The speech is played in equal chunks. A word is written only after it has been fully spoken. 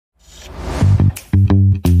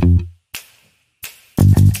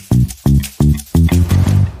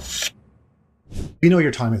We know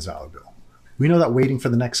your time is valuable. We know that waiting for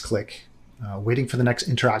the next click, waiting for the next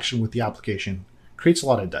interaction with the application creates a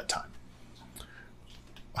lot of dead time.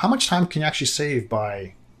 How much time can you actually save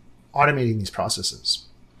by automating these processes?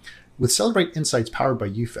 With Cellebrite Inseyets powered by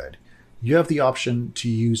UFED, you have the option to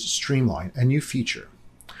use Streamline, a new feature.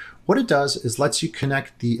 What it does is lets you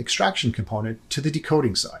connect the extraction component to the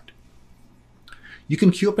decoding side. You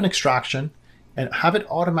can queue up an extraction and have it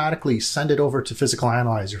automatically send it over to Physical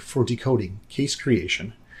Analyzer for decoding, case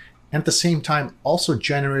creation, and at the same time also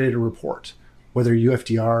generate a report, whether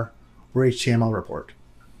UFDR or HTML report.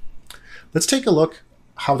 Let's take a look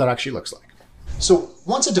how that actually looks like. So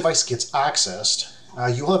once a device gets accessed,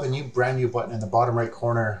 you'll have a brand new button in the bottom right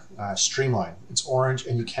corner, Streamline. It's orange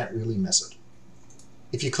and you can't really miss it.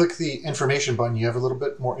 If you click the information button, you have a little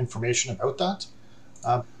bit more information about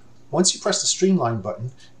that. Once you press the Streamline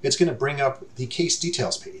button, it's going to bring up the case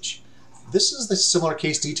details page. This is the similar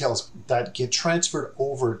case details that get transferred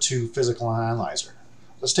over to Physical Analyzer.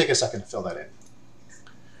 Let's take a second to fill that in.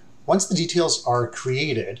 Once the details are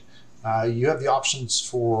created, you have the options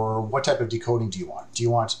for what type of decoding do you want. Do you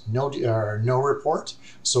want no report?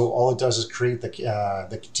 So all it does is create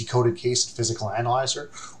the decoded case in Physical Analyzer,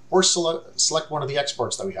 or select one of the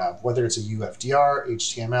exports that we have, whether it's a UFDR,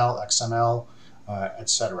 HTML, XML,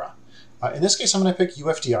 etc. In this case, I'm going to pick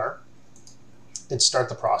UFDR and start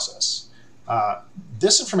the process.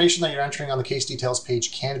 This information that you're entering on the case details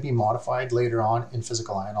page can be modified later on in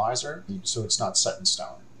Physical Analyzer, so it's not set in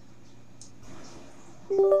stone.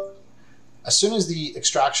 As soon as the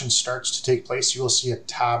extraction starts to take place, you will see a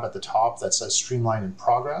tab at the top that says Streamline in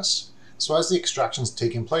progress. So as the extraction is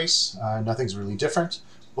taking place, nothing's really different.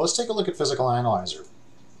 Well, let's take a look at Physical Analyzer.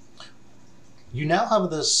 You now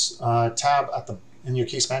have this tab in your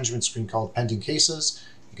case management screen called Pending Cases.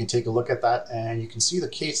 You can take a look at that and you can see the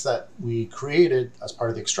case that we created as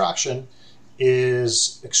part of the extraction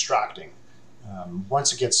is extracting.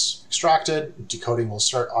 Once it gets extracted, decoding will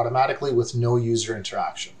start automatically with no user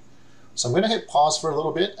interaction. So I'm going to hit pause for a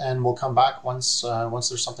little bit and we'll come back once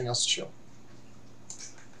there's something else to show.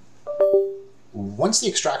 Once the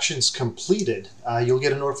extraction is completed, you'll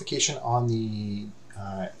get a notification on the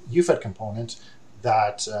UFED component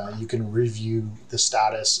that you can review the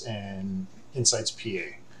status in Inseyets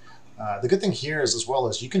PA. The good thing here is, as well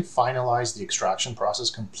as, you can finalize the extraction process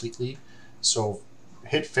completely. So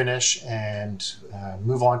hit finish and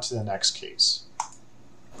move on to the next case.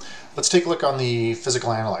 Let's take a look on the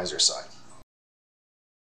Physical Analyzer side.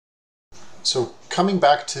 So coming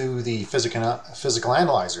back to the Physical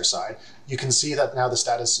Analyzer side, you can see that now the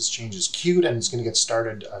status has changed as queued and it's going to get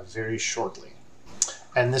started very shortly.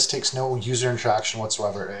 And this takes no user interaction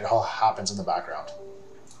whatsoever. It all happens in the background.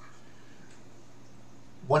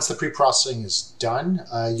 Once the pre-processing is done,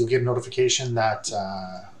 you'll get a notification that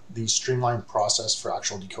the Streamline process for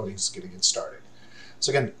actual decoding is going to get started.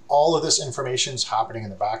 So again, all of this information is happening in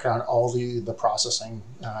the background. All the processing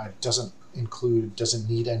doesn't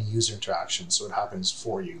need any user interaction, so it happens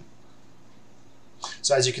for you.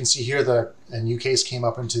 So as you can see here, a new case came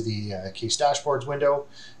up into the case dashboards window,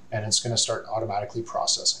 and it's going to start automatically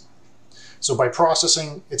processing. So by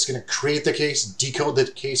processing, it's going to create the case, decode the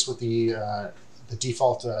case with the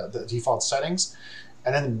default settings,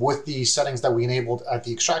 and then with the settings that we enabled at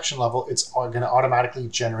the extraction level, it's going to automatically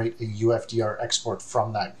generate a UFDR export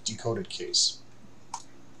from that decoded case.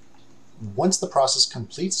 Once the process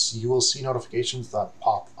completes, you will see notifications that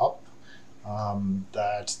pop up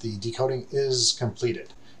that the decoding is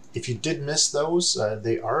completed. If you did miss those,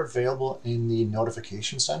 they are available in the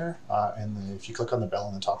notification center, and if you click on the bell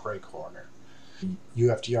in the top right corner.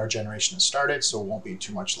 UFDR generation has started, so it won't be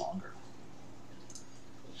too much longer.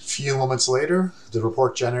 A few moments later, the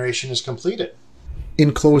report generation is completed.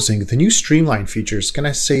 In closing, the new Streamline feature is going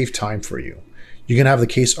to save time for you. You can have the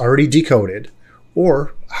case already decoded,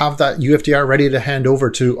 or have that UFDR ready to hand over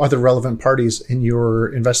to other relevant parties in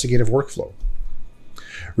your investigative workflow.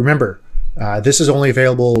 Remember, this is only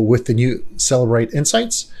available with the new Cellebrite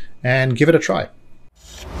Inseyets, and give it a try.